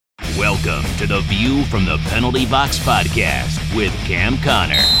Welcome to the View from the Penalty Box podcast with Cam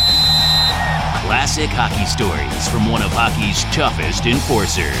Connor. Classic hockey stories from one of hockey's toughest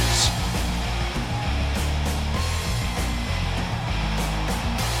enforcers.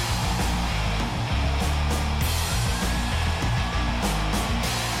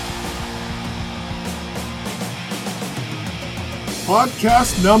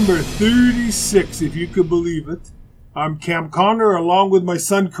 Podcast number 36, if you could believe it. I'm Cam Connor along with my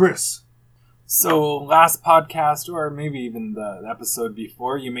son Chris. So last podcast, or maybe even the episode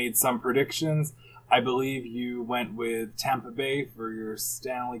before, you made some predictions. I believe you went with Tampa Bay for your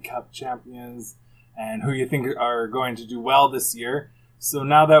Stanley Cup champions and who you think are going to do well this year. So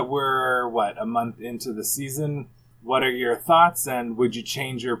now that we're, a month into the season, what are your thoughts and would you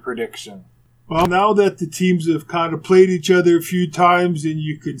change your prediction? Well, now that the teams have kind of played each other a few times and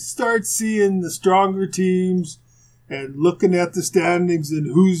you can start seeing the stronger teams and looking at the standings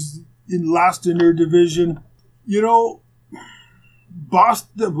and who's in last in their division,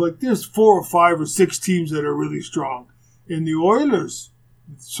 Boston, there's 4 or 5 or 6 teams that are really strong. And the Oilers,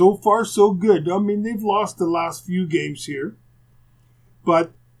 so far so good. I mean, they've lost the last few games here.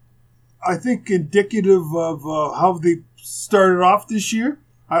 But I think indicative of how they started off this year,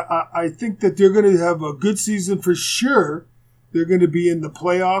 I think that they're going to have a good season for sure. They're going to be in the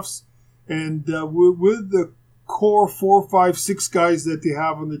playoffs. And with the core 4, 5, 6 guys that they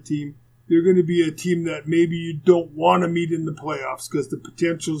have on the team, they're going to be a team that maybe you don't want to meet in the playoffs because the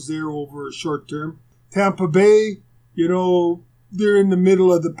potential's there over a short term. Tampa Bay, they're in the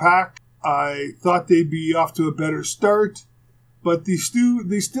middle of the pack. I thought they'd be off to a better start. But they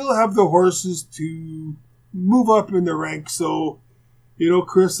still have the horses to move up in the ranks. So,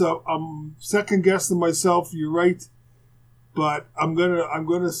 Chris, I'm second guessing myself. You're right, but I'm gonna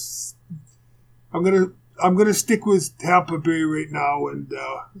stick with Tampa Bay right now. And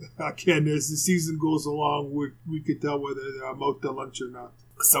again, as the season goes along, we can tell whether I'm out to lunch or not.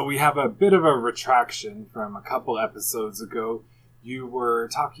 So we have a bit of a retraction from a couple episodes ago. You were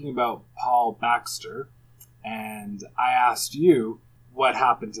talking about Paul Baxter, and I asked you what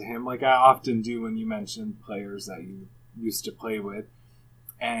happened to him, like I often do when you mention players that you used to play with.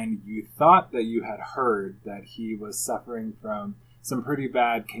 And you thought that you had heard that he was suffering from some pretty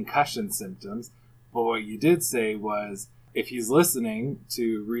bad concussion symptoms. But what you did say was, if he's listening,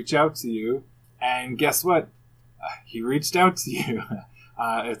 to reach out to you. And guess what? He reached out to you.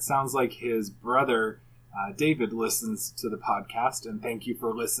 It sounds like his brother, David, listens to the podcast. And thank you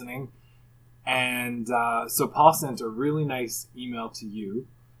for listening. And so Paul sent a really nice email to you.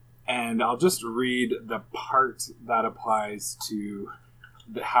 And I'll just read the part that applies to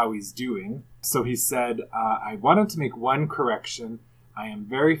how he's doing. So he said, I wanted to make one correction. I am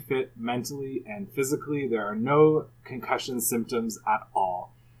very fit mentally and physically. There are no concussion symptoms at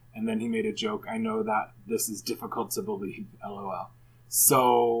all. And then he made a joke. I know that this is difficult to believe, LOL.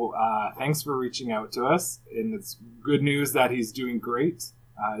 So thanks for reaching out to us. And it's good news that he's doing great.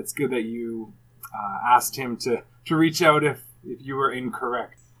 It's good that you asked him to reach out if you were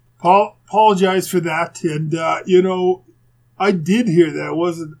incorrect. Paul, apologize for that. And, I did hear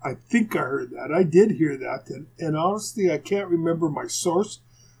that. I think I heard that. I did hear that. And honestly, I can't remember my source,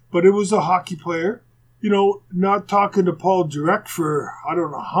 but it was a hockey player. Not talking to Paul direct for I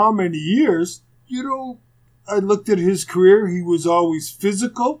don't know how many years. I looked at his career. He was always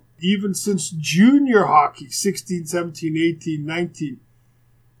physical, even since junior hockey, 16, 17, 18, 19.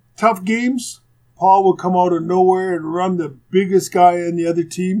 Tough games. Paul would come out of nowhere and run the biggest guy in the other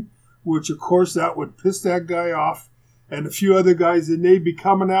team, which, of course, that would piss that guy off. And a few other guys, and they'd be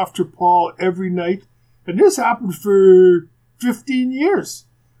coming after Paul every night. And this happened for 15 years.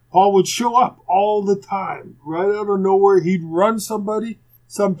 Paul would show up all the time. Right out of nowhere, he'd run somebody.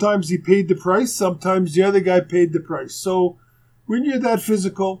 Sometimes he paid the price. Sometimes the other guy paid the price. So when you're that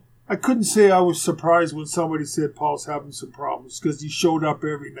physical, I couldn't say I was surprised when somebody said Paul's having some problems because he showed up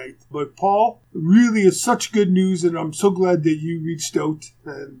every night. But Paul really is such good news, and I'm so glad that you reached out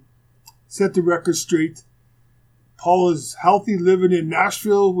and set the record straight. Paul is healthy, living in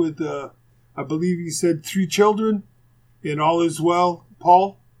Nashville with, I believe he said 3 children, and all is well.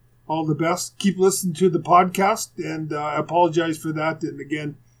 Paul, all the best. Keep listening to the podcast, and I apologize for that. And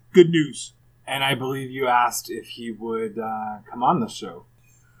again, good news. And I believe you asked if he would come on the show.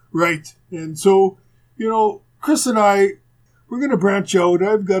 Right. And so, Chris and I, we're going to branch out.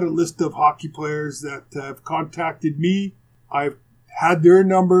 I've got a list of hockey players that have contacted me. I've had their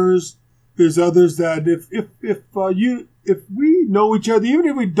numbers. There's others that if we know each other, even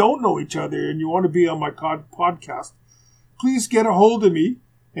if we don't know each other, and you want to be on my podcast, please get a hold of me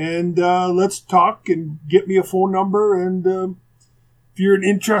and let's talk and get me a phone number and if you're an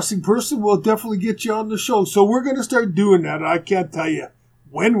interesting person, we'll definitely get you on the show. So we're going to start doing that. I can't tell you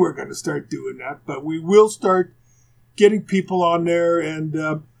when we're going to start doing that, but we will start getting people on there.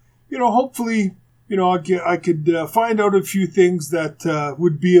 And, hopefully, I could find out a few things that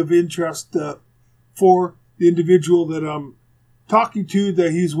would be of interest for the individual that I'm talking to,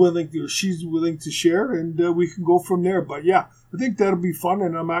 that he's willing to, or she's willing to share, and we can go from there. But yeah, I think that'll be fun,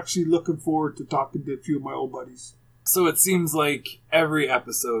 and I'm actually looking forward to talking to a few of my old buddies. So it seems like every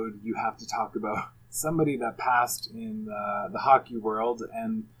episode you have to talk about somebody that passed in the hockey world,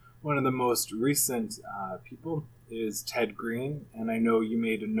 and one of the most recent people is Ted Green, and I know you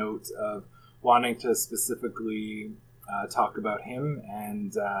made a note of wanting to specifically talk about him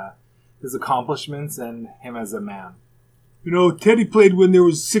and his accomplishments and him as a man. Teddy played when there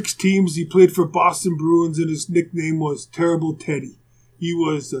was 6 teams. He played for Boston Bruins, and his nickname was Terrible Teddy. He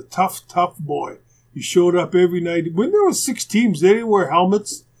was a tough, tough boy. He showed up every night. When there was 6 teams, they didn't wear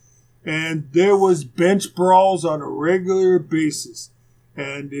helmets, and there was bench brawls on a regular basis.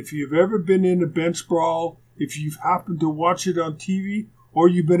 And if you've ever been in a bench brawl, if you've happened to watch it on TV, or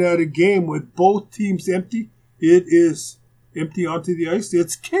you've been at a game with both teams empty, it is empty onto the ice.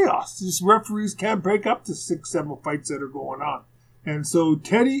 It's chaos. These referees can't break up the 6-7 fights that are going on. And so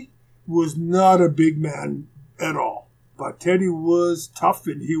Teddy was not a big man at all. But Teddy was tough,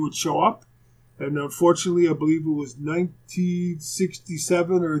 and he would show up. And unfortunately, I believe it was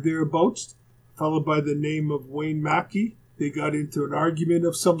 1967 or thereabouts, a fellow by the name of Wayne Mackey. They got into an argument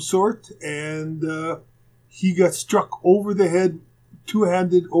of some sort, and he got struck over the head,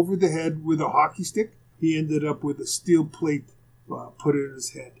 two-handed over the head with a hockey stick. He ended up with a steel plate put in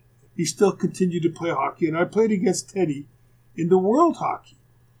his head. He still continued to play hockey, and I played against Teddy in the World Hockey.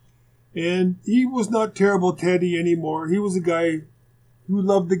 And he was not Terrible Teddy anymore. He was a guy who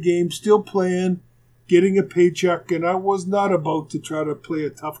loved the game, still playing, getting a paycheck, and I was not about to try to play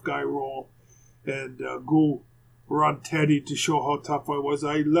a tough guy role and go run Teddy to show how tough I was.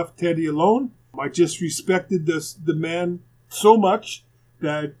 I left Teddy alone. I just respected the man so much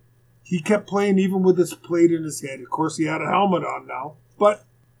that he kept playing even with his plate in his head. Of course, he had a helmet on now. But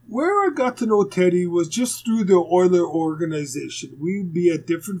where I got to know Teddy was just through the Oiler organization. We'd be at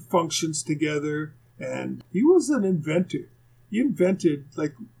different functions together, and he was an inventor. He invented,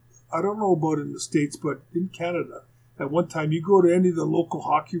 I don't know about in the States, but in Canada, at one time you go to any of the local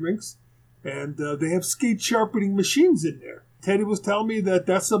hockey rinks, and they have skate sharpening machines in there. Teddy was telling me that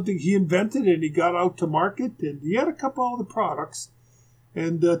that's something he invented, and he got out to market, and he had a couple of the products.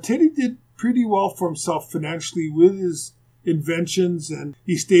 And Teddy did pretty well for himself financially with his inventions, and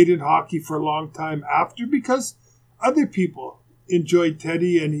he stayed in hockey for a long time after because other people enjoyed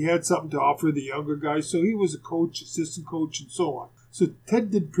Teddy, and he had something to offer the younger guys. So he was a coach, assistant coach, and so on. So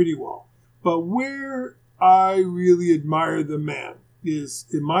Ted did pretty well. But where I really admire the man is,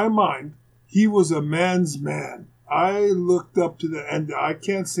 in my mind, he was a man's man. I looked up to and I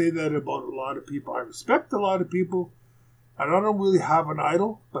can't say that about a lot of people. I respect a lot of people. I don't really have an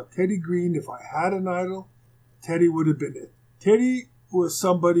idol, but Teddy Green, if I had an idol, Teddy would have been it. Teddy was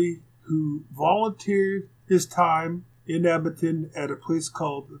somebody who volunteered his time in Edmonton at a place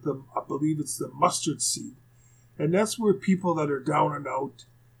called, I believe it's the Mustard Seed. And that's where people that are down and out,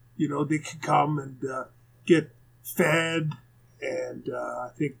 they can come and get fed, and I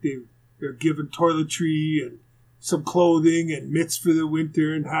think they're given toiletry and some clothing and mitts for the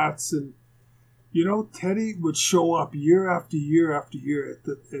winter and hats. And Teddy would show up year after year after year at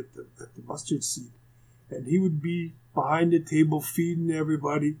the Mustard Seed, and he would be behind the table feeding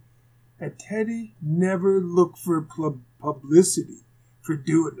everybody. And Teddy never looked for publicity for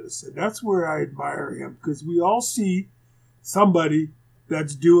doing this, and that's where I admire him, because we all see somebody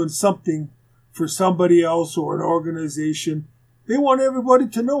that's doing something for somebody else or an organization. They want everybody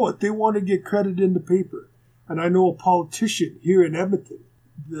to know it. They want to get credit in the paper. And I know a politician here in Edmonton,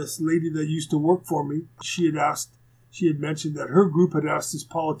 this lady that used to work for me, she had mentioned that her group had asked this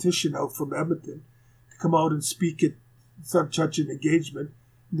politician out from Edmonton to come out and speak at such an engagement.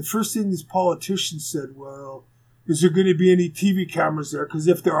 And the first thing this politician said, well, is there going to be any TV cameras there? Because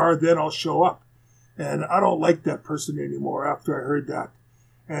if there are, then I'll show up. And I don't like that person anymore after I heard that.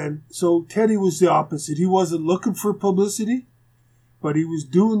 And so Teddy was the opposite. He wasn't looking for publicity, but he was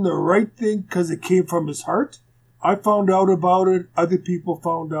doing the right thing because it came from his heart. I found out about it. Other people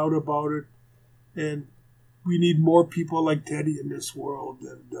found out about it. And we need more people like Teddy in this world.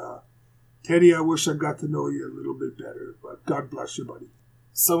 And Teddy, I wish I got to know you a little bit better. But God bless you, buddy.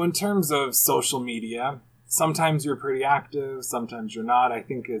 So in terms of social media, sometimes you're pretty active, sometimes you're not. I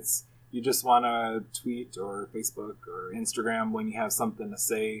think it's you just want to tweet or Facebook or Instagram when you have something to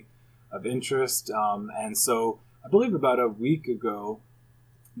say of interest. And so I believe about a week ago,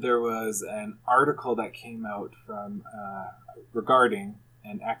 there was an article that came out from regarding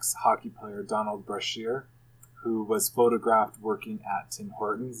an ex-hockey player, Donald Brashear, who was photographed working at Tim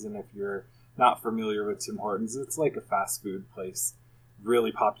Hortons. And if you're not familiar with Tim Hortons, it's like a fast food place,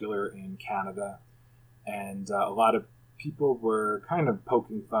 really popular in Canada. And a lot of people were kind of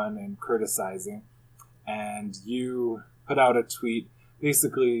poking fun and criticizing. And you put out a tweet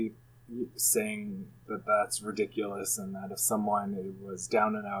basically saying that that's ridiculous, and that if someone was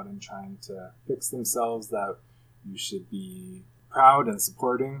down and out and trying to fix themselves, that you should be proud and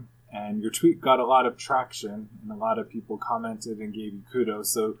supporting. And your tweet got a lot of traction, and a lot of people commented and gave you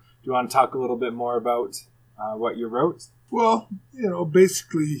kudos. So do you want to talk a little bit more about what you wrote? Well,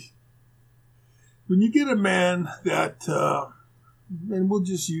 basically, when you get a man that, and we'll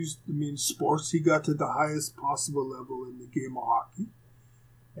just use sports, he got to the highest possible level in the game of hockey.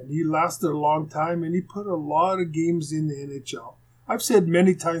 And he lasted a long time, and he put a lot of games in the NHL. I've said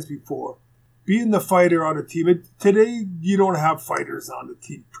many times before, being the fighter on a team, today you don't have fighters on the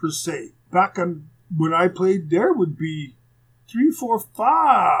team per se. Back when I played, there would be 3, 4,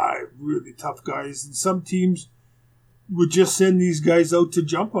 5 really tough guys, and some teams would just send these guys out to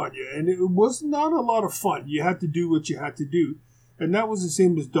jump on you, and it was not a lot of fun. You had to do what you had to do, and that was the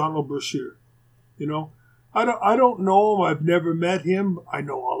same as Donald Brashear. I don't know him. I've never met him. I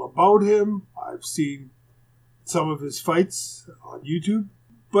know all about him. I've seen some of his fights on YouTube.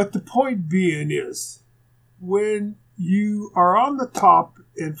 But the point being is, when you are on the top,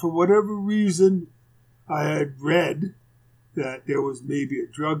 and for whatever reason, I had read that there was maybe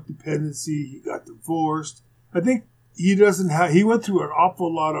a drug dependency, he got divorced. I think he went through an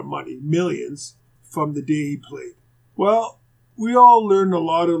awful lot of money, millions, from the day he played. Well, we all learn a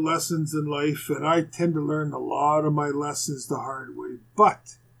lot of lessons in life, and I tend to learn a lot of my lessons the hard way.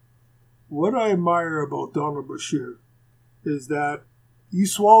 But what I admire about Donald Brashear is that he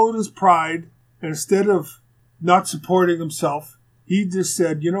swallowed his pride, and instead of not supporting himself, he just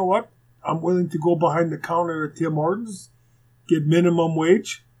said, you know what? I'm willing to go behind the counter at Tim Hortons, get minimum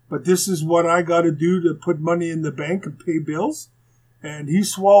wage, but this is what I got to do to put money in the bank and pay bills. And he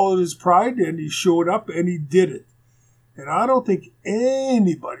swallowed his pride, and he showed up, and he did it. And I don't think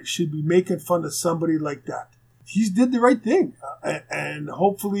anybody should be making fun of somebody like that. He did the right thing. And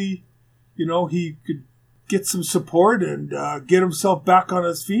hopefully, he could get some support and get himself back on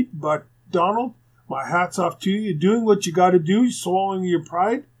his feet. But Donald, my hat's off to you. You're doing what you got to do, swallowing your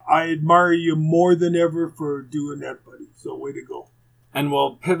pride. I admire you more than ever for doing that, buddy. So way to go. And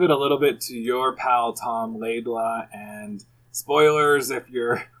we'll pivot a little bit to your pal, Tom Laidlaw. And spoilers if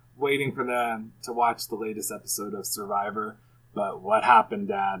you're waiting for them to watch the latest episode of Survivor. But what happened,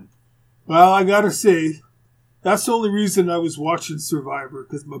 Dad? Well, I gotta say, that's the only reason I was watching Survivor,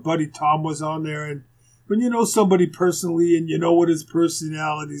 because my buddy Tom was on there. And when you know somebody personally and you know what his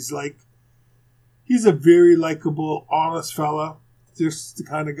personality's like, he's a very likable, honest fella. Just the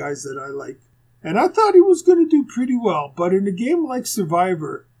kind of guys that I like. And I thought he was going to do pretty well. But in a game like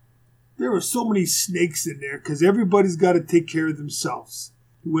Survivor, there were so many snakes in there because everybody's got to take care of themselves.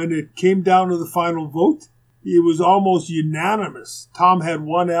 When it came down to the final vote, it was almost unanimous. Tom had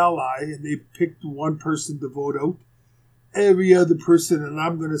one ally, and they picked one person to vote out. Every other person, and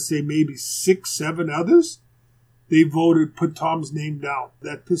I'm going to say maybe 6, 7 others, they voted, put Tom's name down.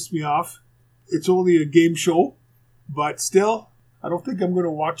 That pissed me off. It's only a game show, but still, I don't think I'm going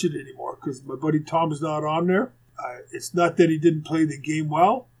to watch it anymore because my buddy Tom's not on there. It's not that he didn't play the game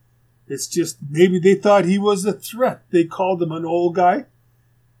well. It's just maybe they thought he was a threat. They called him an old guy.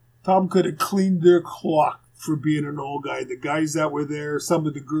 Tom could have cleaned their clock for being an old guy. The guys that were there, some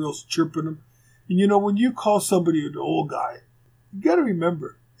of the girls chirping him. And when you call somebody an old guy, you got to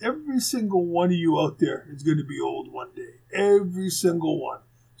remember, every single one of you out there is going to be old one day. Every single one.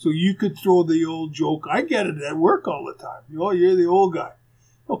 So you could throw the old joke. I get it at work all the time. You're the old guy.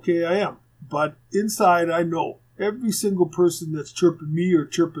 Okay, I am. But inside, I know every single person that's chirping me or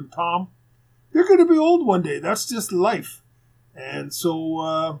chirping Tom, they're going to be old one day. That's just life. And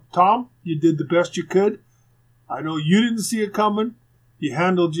so, Tom, you did the best you could. I know you didn't see it coming. You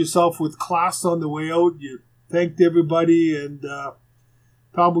handled yourself with class on the way out. You thanked everybody. And,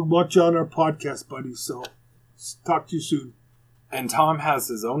 Tom, we want you on our podcast, buddy. So, talk to you soon. And Tom has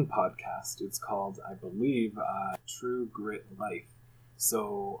his own podcast. It's called, I believe, True Grit Life.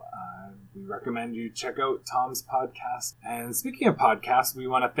 So we recommend you check out Tom's podcast. And speaking of podcasts, we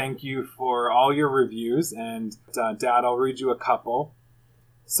want to thank you for all your reviews. And Dad, I'll read you a couple.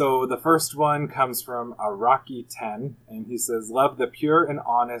 So the first one comes from Rocky10. And he says, love the pure and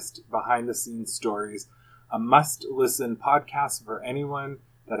honest behind-the-scenes stories. A must-listen podcast for anyone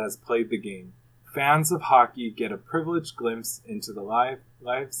that has played the game. Fans of hockey get a privileged glimpse into the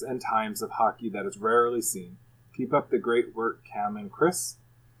lives and times of hockey that is rarely seen. Keep up the great work, Cam and Chris.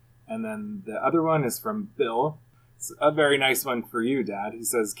 And then the other one is from Bill. It's a very nice one for you, Dad. He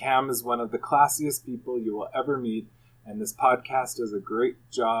says, Cam is one of the classiest people you will ever meet, and this podcast does a great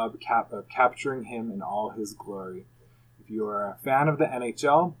job of capturing him in all his glory. If you are a fan of the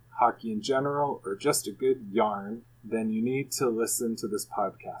NHL, hockey in general, or just a good yarn, then you need to listen to this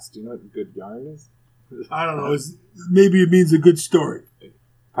podcast. Do you know what a good yarn is? I don't know. Maybe it means a good story.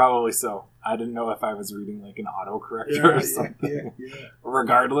 Probably so. I didn't know if I was reading like an autocorrector or something. Yeah.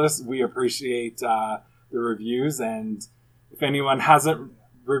 Regardless, we appreciate the reviews, and if anyone hasn't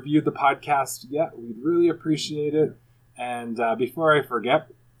reviewed the podcast yet, we'd really appreciate it. And before I forget,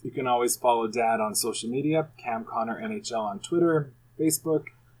 you can always follow Dad on social media, Cam Connor NHL on Twitter, Facebook,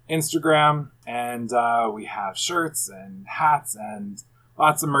 Instagram, and we have shirts and hats and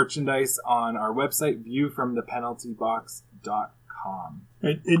lots of merchandise on our website, viewfromthepenaltybox.com.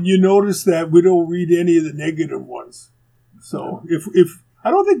 And you notice that we don't read any of the negative ones. So if I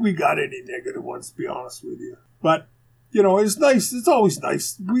don't think we got any negative ones, to be honest with you. But, you know, it's nice. It's always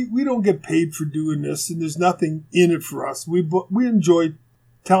nice. We don't get paid for doing this, and there's nothing in it for us. We enjoy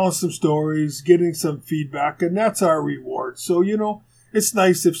telling some stories, getting some feedback, and that's our reward. So, you know, it's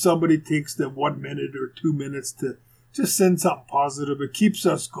nice if somebody takes the 1 minute or 2 minutes to just send something positive. It keeps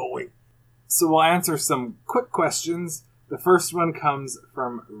us going. So we'll answer some quick questions. The first one comes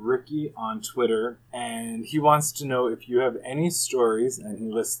from Ricky on Twitter, and he wants to know if you have any stories, and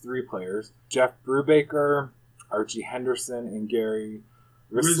he lists 3 players: Jeff Brubaker, Archie Henderson, and Gary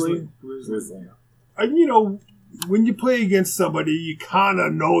Risley. And, you know, when you play against somebody, you kind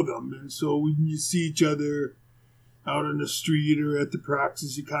of know them. And so when you see each other out on the street or at the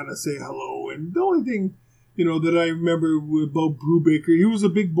practice, you kind of say hello. And the only thing, you know, that I remember about Brubaker, he was a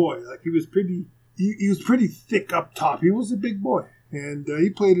big boy. Like, he was pretty thick up top. He was a big boy. And he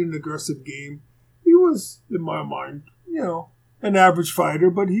played an aggressive game. He was, in my mind, you know, an average fighter,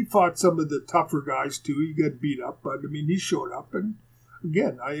 but he fought some of the tougher guys too. He got beat up, but I mean, he showed up. And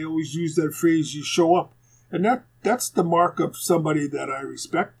again, I always use that phrase, you show up. And that's the mark of somebody that I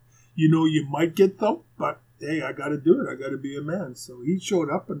respect. You know, you might get thumped, but hey, I got to do it. I got to be a man. So he showed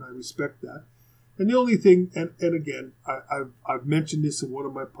up, and I respect that. And the only thing, and again, I've mentioned this in one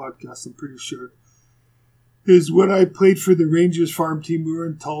of my podcasts, I'm pretty sure, is when I played for the Rangers farm team. We were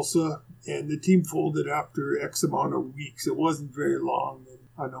in Tulsa, and the team folded after X amount of weeks. It wasn't very long. And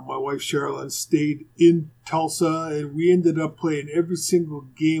I know my wife Sherilyn stayed in Tulsa, and we ended up playing every single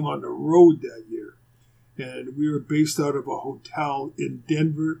game on the road that year. And we were based out of a hotel in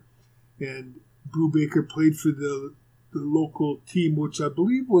Denver, and Brubaker played for the local team, which I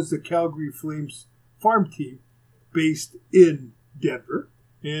believe was the Calgary Flames farm team based in Denver.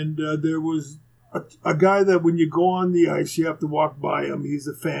 And there was a guy that when you go on the ice, you have to walk by him. He's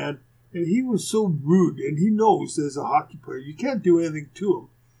a fan. And he was so rude, and he knows as a hockey player, you can't do anything to him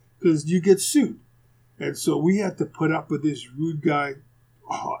because you get sued. And so we had to put up with this rude guy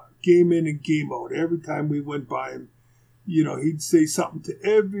game in and game out. Every time we went by him, you know, he'd say something to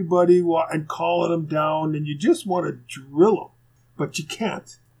everybody and calling him down, and you just want to drill him, but you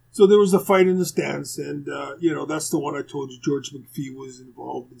can't. So there was a fight in the stands, and, you know, that's the one I told you George McPhee was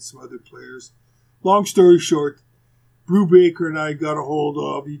involved, and some other players. Long story short, Brubaker and I got a hold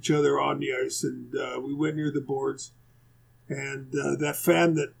of each other on the ice, and we went near the boards, and that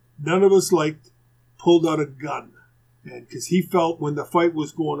fan that none of us liked pulled out a gun. And because he felt when the fight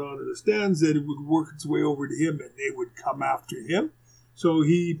was going on in the stands that it would work its way over to him and they would come after him. So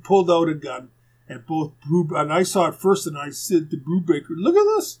he pulled out a gun, and and I saw it first, and I said to Brubaker, "Look at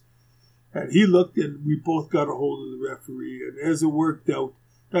this." And he looked, and we both got a hold of the referee. And as it worked out,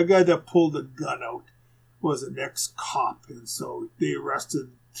 that guy that pulled the gun out was an ex-cop. And so they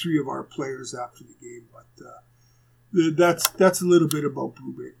arrested 3 of our players after the game. But that's a little bit about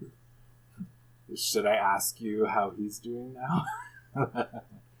Brubaker. Should I ask you how he's doing now?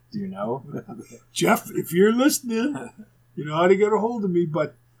 Do you know? Jeff, if you're listening, you know how to get a hold of me,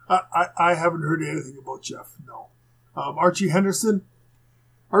 but I haven't heard anything about Jeff, no. Archie Henderson.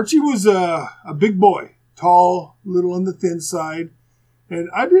 Archie was a big boy, tall, little on the thin side, and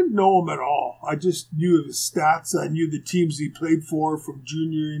I didn't know him at all. I just knew of his stats. I knew the teams he played for from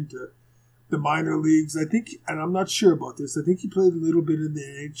junior into the minor leagues. I think, and I'm not sure about this, I think he played a little bit in the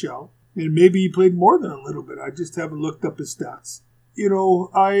NHL. And maybe he played more than a little bit. I just haven't looked up his stats. You know,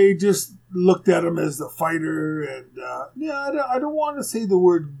 I just looked at him as the fighter. And, I don't want to say the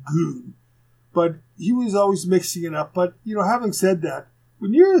word goon. But he was always mixing it up. But, you know, having said that,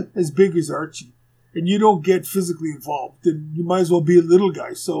 when you're as big as Archie and you don't get physically involved, then you might as well be a little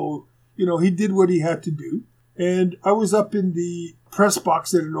guy. So, he did what he had to do. And I was up in the press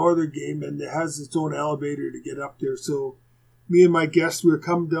box at an Oilers game, and it has its own elevator to get up there. So me and my guest, we were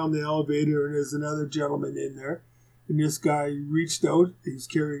coming down the elevator, and there's another gentleman in there. And this guy reached out. He's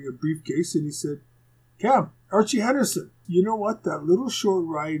carrying a briefcase, and he said, "Cam, Archie Henderson, you know what? That little short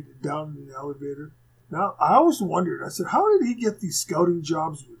ride down in the elevator." Now, I always wondered, I said, how did he get these scouting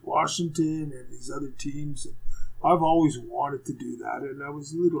jobs with Washington and these other teams? And I've always wanted to do that, and I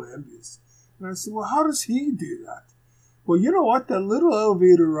was a little envious. And I said, well, how does he do that? Well, you know what? That little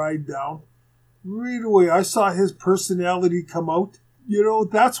elevator ride down, right away, I saw his personality come out.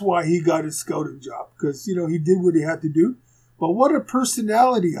 That's why he got his scouting job, because, he did what he had to do. But what a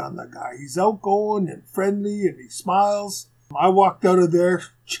personality on that guy. He's outgoing and friendly, and he smiles. I walked out of there,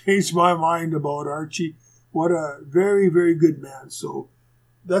 changed my mind about Archie. What a very, very good man. So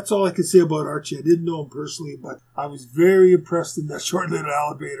that's all I can say about Archie. I didn't know him personally, but I was very impressed in that short little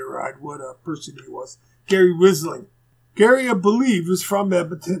elevator ride. What a person he was. Gary Wisling. Gary, I believe, is from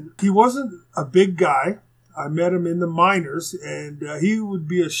Edmonton. He wasn't a big guy. I met him in the minors, and he would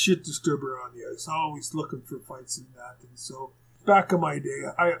be a shit disturber on the ice, always looking for fights and that. And so back in my day,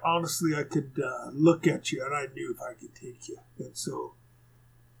 I could look at you, and I knew if I could take you. And so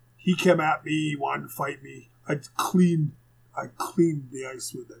he came at me, he wanted to fight me. I cleaned the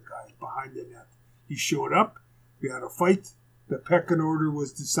ice with that guy behind the net. He showed up. We had a fight. The pecking order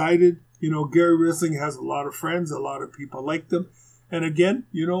was decided. Gary Wisling has a lot of friends. A lot of people liked him. And again,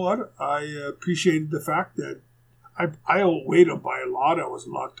 you know what? I appreciated the fact that I outweighed him by a lot. I was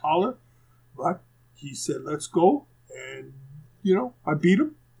a lot taller. But he said, let's go. And, I beat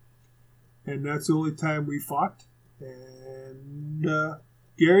him. And that's the only time we fought. And,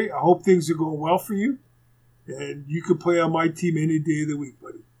 Gary, I hope things are going well for you. And you can play on my team any day of the week,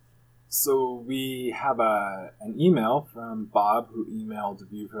 buddy. So we have an email from Bob, who emailed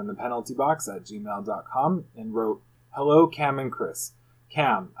viewfromthepenaltybox@gmail.com and wrote, "Hello, Cam and Chris.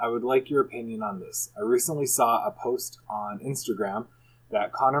 Cam, I would like your opinion on this. I recently saw a post on Instagram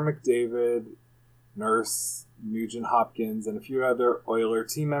that Connor McDavid, Nurse, Nugent Hopkins, and a few other Oiler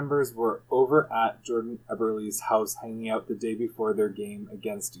team members were over at Jordan Eberle's house hanging out the day before their game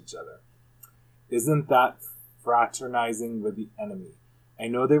against each other. Isn't that fraternizing with the enemy? I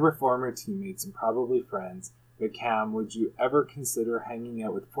know they were former teammates and probably friends, but Cam, would you ever consider hanging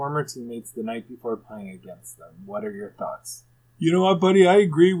out with former teammates the night before playing against them? What are your thoughts?" You know what, buddy? I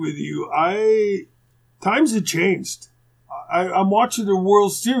agree with you. Times have changed. I'm watching the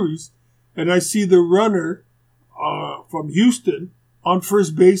World Series, and I see the runner from Houston on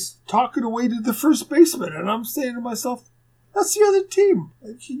first base talking away to the first baseman, and I'm saying to myself, that's the other team.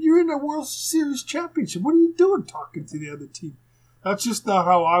 You're in a World Series championship. What are you doing talking to the other team? That's just not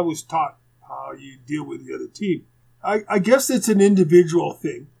how I was taught how you deal with the other team. I guess it's an individual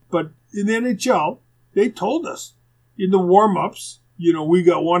thing, but in the NHL, they told us in the warm-ups, we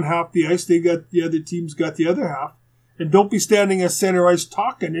got one half the ice, the other team's got the other half, and don't be standing at center ice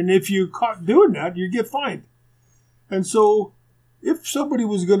talking, and if you're caught doing that, you get fined. And so, if somebody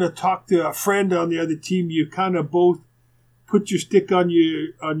was going to talk to a friend on the other team, you kind of both put your stick on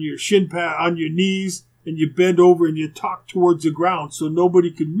your shin pad, on your knees, and you bend over and you talk towards the ground so nobody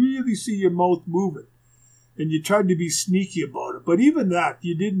could really see your mouth moving. And you tried to be sneaky about it. But even that,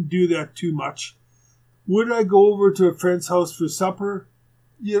 you didn't do that too much. Would I go over to a friend's house for supper?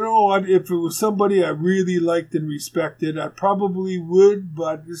 You know what? If it was somebody I really liked and respected, I probably would.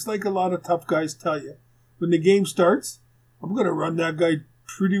 But it's like a lot of tough guys tell you. When the game starts, I'm going to run that guy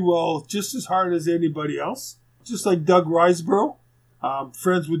pretty well, just as hard as anybody else. Just like Doug Riseborough.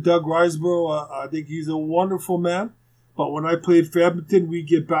 Friends with Doug Riseborough. I think he's a wonderful man. But when I played for Edmonton, we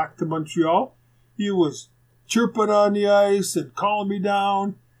get back to Montreal. He was chirping on the ice and calling me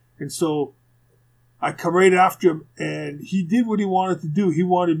down. And so I come right after him, and he did what he wanted to do. He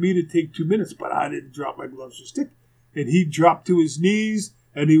wanted me to take 2 minutes, but I didn't drop my gloves or stick. And he dropped to his knees,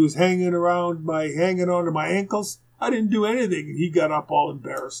 and he was hanging onto my ankles. I didn't do anything, and he got up all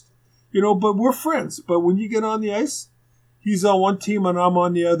embarrassed. But we're friends. But when you get on the ice, he's on one team and I'm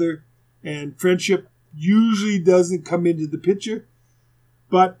on the other, and friendship usually doesn't come into the picture.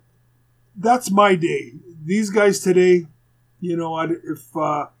 But that's my day. These guys today, if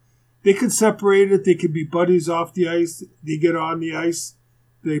they can separate it, they can be buddies off the ice. They get on the ice,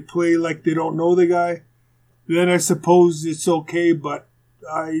 they play like they don't know the guy. Then I suppose it's okay, but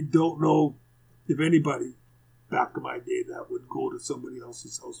I don't know if anybody back in my day that would go to somebody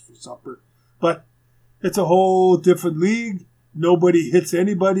else's house for supper. But it's a whole different league. Nobody hits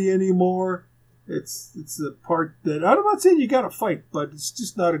anybody anymore. It's the part that, I'm not saying you got to fight, but it's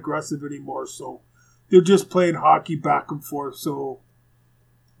just not aggressive anymore. So they're just playing hockey back and forth. So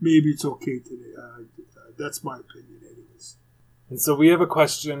maybe it's okay today. That's my opinion anyways. And so we have a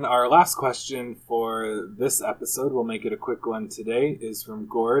question. Our last question for this episode, we'll make it a quick one today, is from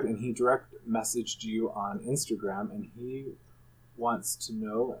Gord, and he direct messaged you on Instagram, and he wants to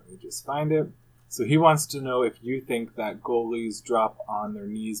know, let me just find it. So he wants to know if you think that goalies drop on their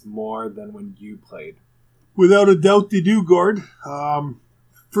knees more than when you played. Without a doubt they do, Gord.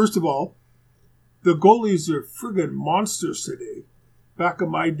 First of all, the goalies are friggin' monsters today. Back in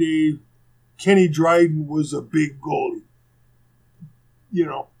my day, Kenny Dryden was a big goalie. You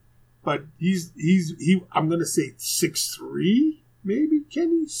know, but he's I'm going to say 6'3", maybe,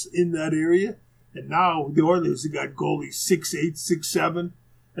 Kenny's in that area. And now the Oilers have got goalies 6'8", 6'7",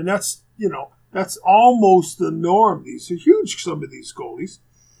 and that's, you know, that's almost the norm. These are huge, some of these goalies.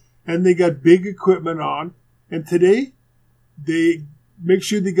 And they got big equipment on. And today, they make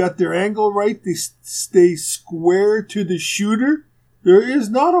sure they got their angle right. They stay square to the shooter. There is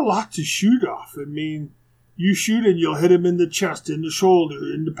not a lot to shoot off. I mean, you shoot and you'll hit him in the chest, in the shoulder,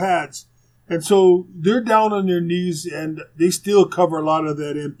 in the pads. And so they're down on their knees and they still cover a lot of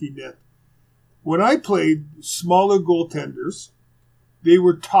that empty net. When I played smaller goaltenders, they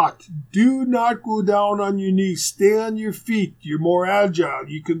were taught, do not go down on your knees. Stay on your feet. You're more agile.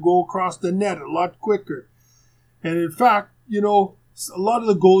 You can go across the net a lot quicker. And in fact, you know, a lot of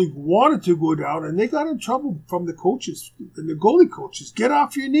the goalies wanted to go down, and they got in trouble from the coaches and the goalie coaches. Get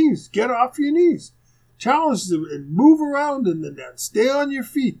off your knees. Get off your knees. Challenge them and move around in the net. Stay on your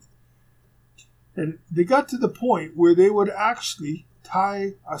feet. And they got to the point where they would actually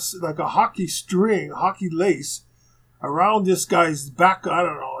tie like a hockey string, hockey lace, around this guy's back. I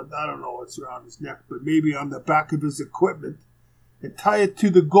don't know what's around his neck, but maybe on the back of his equipment, and tie it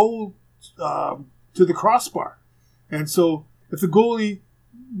to the goal, to the crossbar. And so if the goalie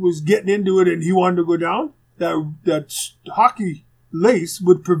was getting into it and he wanted to go down, that hockey lace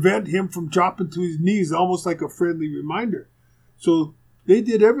would prevent him from dropping to his knees, almost like a friendly reminder. So they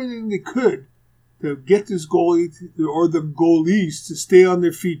did everything they could to get this goalie or the goalies to stay on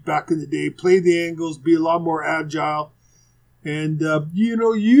their feet back in the day, play the angles, be a lot more agile. And, you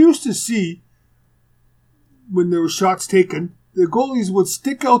know, you used to see when there were shots taken, the goalies would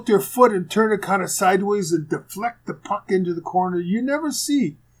stick out their foot and turn it kind of sideways and deflect the puck into the corner. You never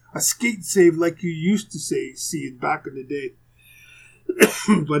see a skate save like you used to see back in the day.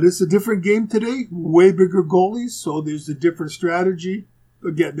 But it's a different game today. Way bigger goalies, so there's a different strategy.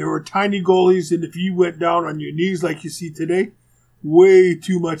 Again, there were tiny goalies, and if you went down on your knees like you see today, way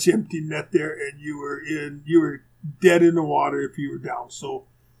too much empty net there, and you were dead in the water if you were down. So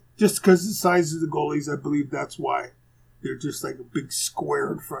just because of the size of the goalies, I believe that's why they're just like a big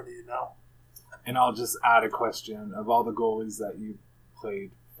square in front of you now. And I'll just add a question. Of all the goalies that you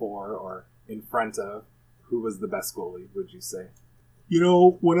played for or in front of, who was the best goalie, would you say? You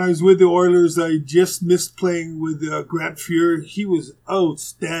know, when I was with the Oilers, I just missed playing with Grant Fuhr. He was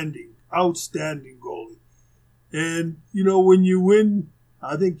outstanding goalie. And, you know, when you win,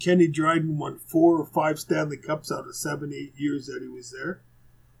 I think Kenny Dryden won 4 or 5 Stanley Cups out of 7-8 years that he was there.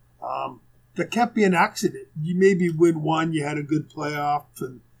 That can't be an accident. You maybe win one, you had a good playoff,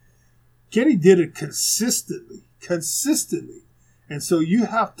 and Kenny did it consistently. And so you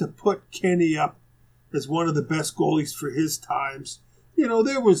have to put Kenny up as one of the best goalies for his times. You know,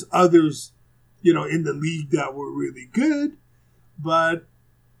 there was others, you know, in the league that were really good, but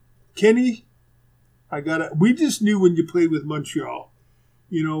Kenny, we just knew when you played with Montreal,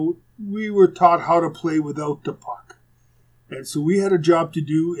 you know, we were taught how to play without the puck. And so we had a job to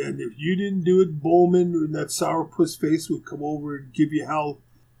do, and if you didn't do it, Bowman and that sourpuss face would come over and give you hell.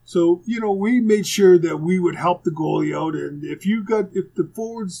 So, you know, we made sure that we would help the goalie out, and if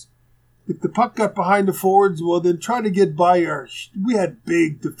the puck got behind the forwards, well, then try to get by we had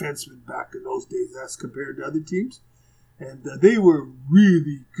big defensemen back in those days as compared to other teams. And they were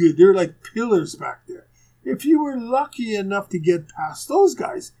really good. They're like pillars back there. If you were lucky enough to get past those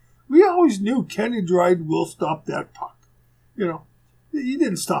guys, we always knew Kenny Dryden will stop that puck. You know, he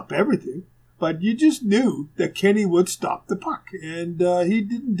didn't stop everything, but you just knew that Kenny would stop the puck. And he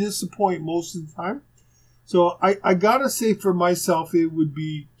didn't disappoint most of the time. So I got to say for myself, it would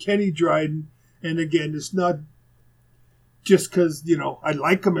be Kenny Dryden. And again, it's not just because, you know, I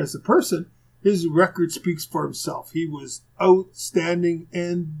like him as a person. His record speaks for himself. He was outstanding.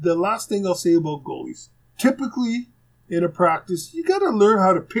 And the last thing I'll say about goalies, typically in a practice, you got to learn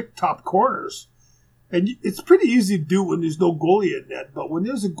how to pick top corners. And it's pretty easy to do when there's no goalie in net. But when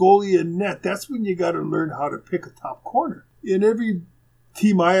there's a goalie in net, that's when you got to learn how to pick a top corner. In every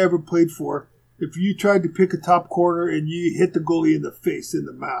team I ever played for, if you tried to pick a top corner and you hit the goalie in the face, in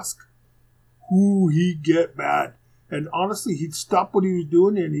the mask, he'd get mad. And honestly, he'd stop what he was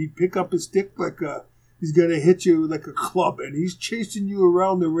doing and he'd pick up his stick like he's going to hit you like a club. And he's chasing you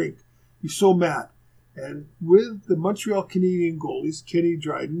around the rink. He's so mad. And with the Montreal Canadian goalies, Kenny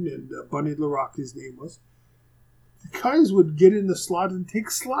Dryden and Bunny Larocque, his name was, the guys would get in the slot and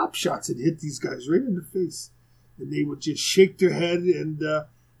take slap shots and hit these guys right in the face. And they would just shake their head, and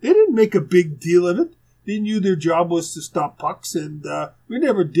they didn't make a big deal of it. They knew their job was to stop pucks, and we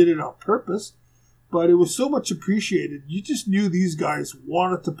never did it on purpose. But it was so much appreciated. You just knew these guys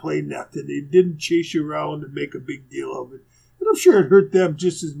wanted to play net, and they didn't chase you around and make a big deal of it. And I'm sure it hurt them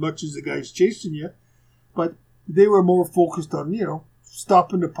just as much as the guys chasing you. But they were more focused on,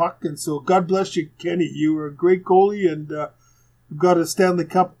 stopping the puck. And so God bless you, Kenny. You were a great goalie, and got a Stanley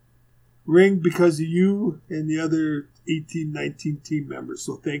Cup ring because of you and the other 18, 19 team members.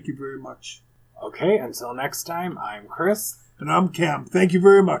 So thank you very much. Okay, until next time, I'm Chris. And I'm Cam. Thank you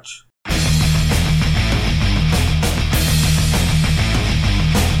very much.